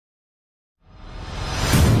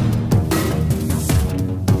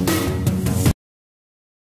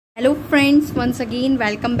Hello friends, once again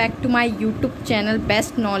welcome back to my YouTube channel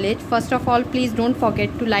Best Knowledge. First of all, please don't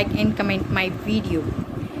forget to like and comment my video.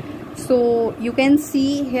 So you can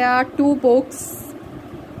see here two books.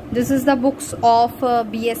 This is the books of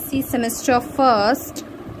BSc Semester first.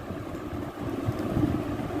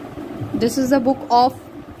 This is the book of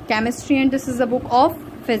chemistry and this is the book of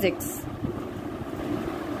physics.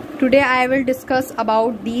 Today I will discuss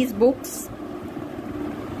about these books.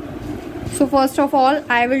 So first of all,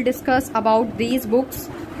 I will discuss about these books.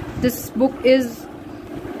 This book is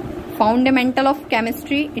Fundamental of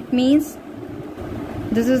Chemistry. It means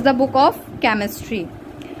this is the book of chemistry.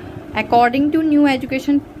 According to new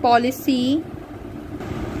education policy,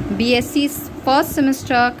 BSc's first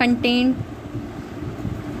semester contained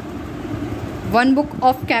one book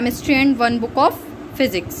of chemistry and one book of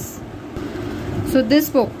physics. So this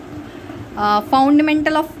book,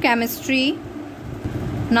 Fundamental of Chemistry.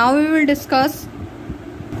 Now we will discuss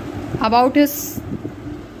about his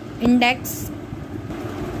index.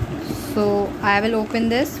 So I will open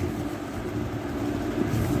this.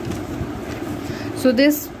 So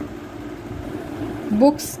this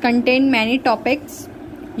books contain many topics.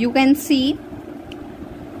 You can see,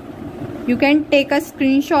 you can take a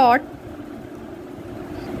screenshot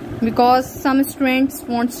because some students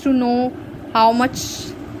wants to know how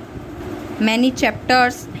many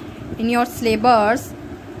chapters in your syllabus.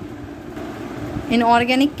 In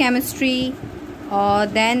organic chemistry,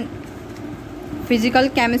 then physical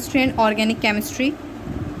chemistry and organic chemistry.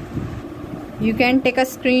 You can take a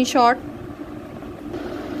screenshot.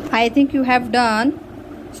 I think you have done.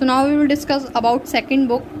 So now we will discuss about second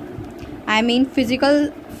book. I mean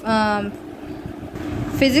physics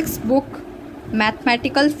book,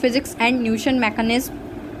 mathematical physics and Newton mechanism.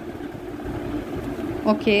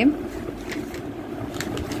 Okay.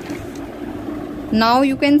 Now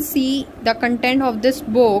you can see the content of this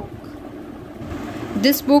book.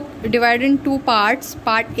 This book divided in two parts.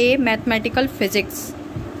 Part A, mathematical physics.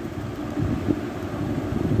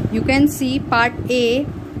 You can see part A,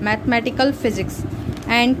 mathematical physics,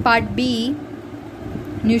 and part B,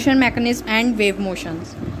 Newton mechanism and wave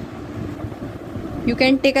motions. You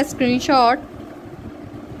can take a screenshot.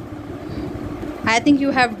 I think you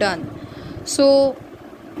have done. So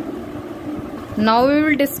now we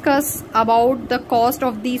will discuss about the cost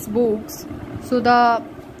of these books. So the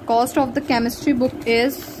cost of the chemistry book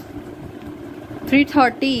is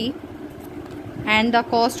 $330 and the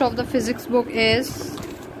cost of the physics book is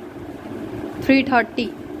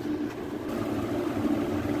 $330.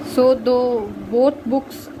 So though both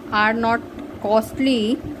books are not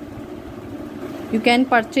costly, you can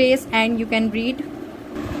purchase and you can read.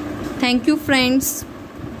 Thank you friends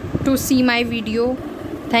to see my video.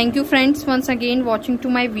 Thank you friends once again watching to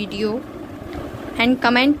my video, and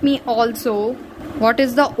comment me also what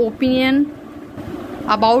is the opinion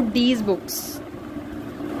about these books.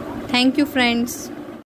 Thank you friends.